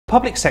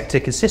Public sector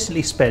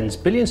consistently spends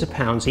billions of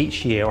pounds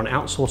each year on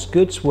outsourced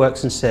goods,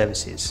 works and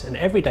services, and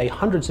every day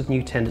hundreds of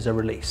new tenders are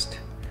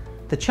released.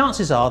 The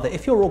chances are that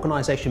if your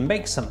organisation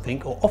makes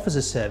something or offers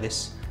a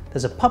service,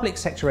 there's a public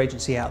sector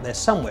agency out there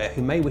somewhere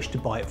who may wish to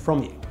buy it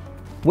from you.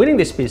 Winning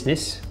this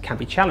business can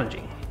be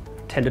challenging.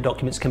 Tender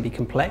documents can be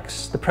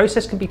complex, the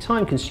process can be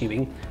time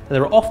consuming, and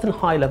there are often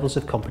high levels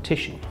of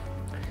competition.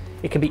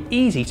 It can be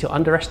easy to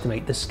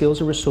underestimate the skills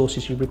and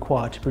resources you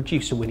require to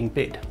produce a winning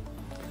bid.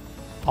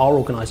 Our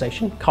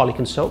organisation, Carly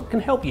Consult, can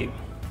help you.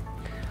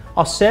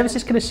 Our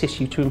services can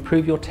assist you to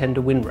improve your tender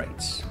win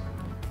rates.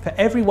 For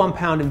every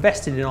 £1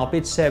 invested in our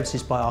bid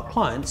services by our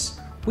clients,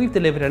 we've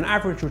delivered an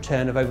average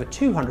return of over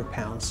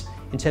 £200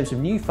 in terms of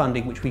new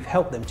funding which we've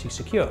helped them to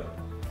secure.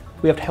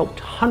 We have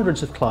helped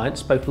hundreds of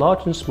clients, both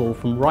large and small,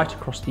 from right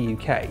across the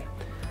UK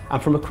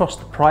and from across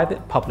the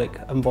private, public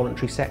and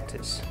voluntary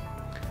sectors.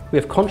 We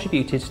have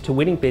contributed to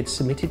winning bids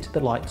submitted to the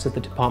likes of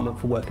the Department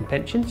for Work and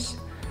Pensions,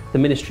 the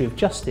Ministry of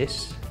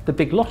Justice, the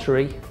Big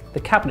Lottery, the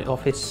Cabinet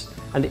Office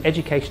and the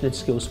Education and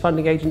Skills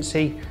Funding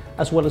Agency,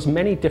 as well as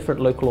many different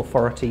local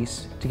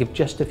authorities, to give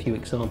just a few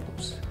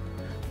examples.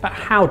 But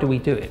how do we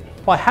do it?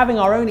 By having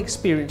our own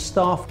experienced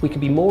staff, we can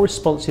be more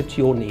responsive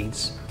to your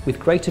needs with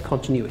greater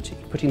continuity,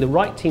 putting the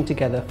right team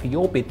together for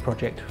your bid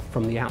project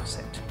from the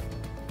outset.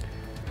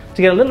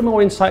 To get a little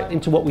more insight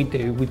into what we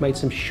do, we've made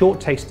some short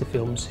taster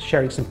films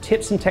sharing some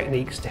tips and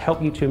techniques to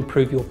help you to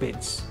improve your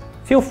bids.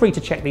 Feel free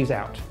to check these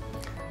out.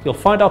 You'll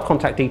find our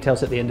contact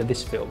details at the end of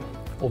this film,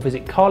 or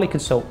visit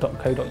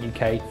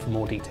carlyconsult.co.uk for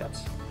more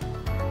details.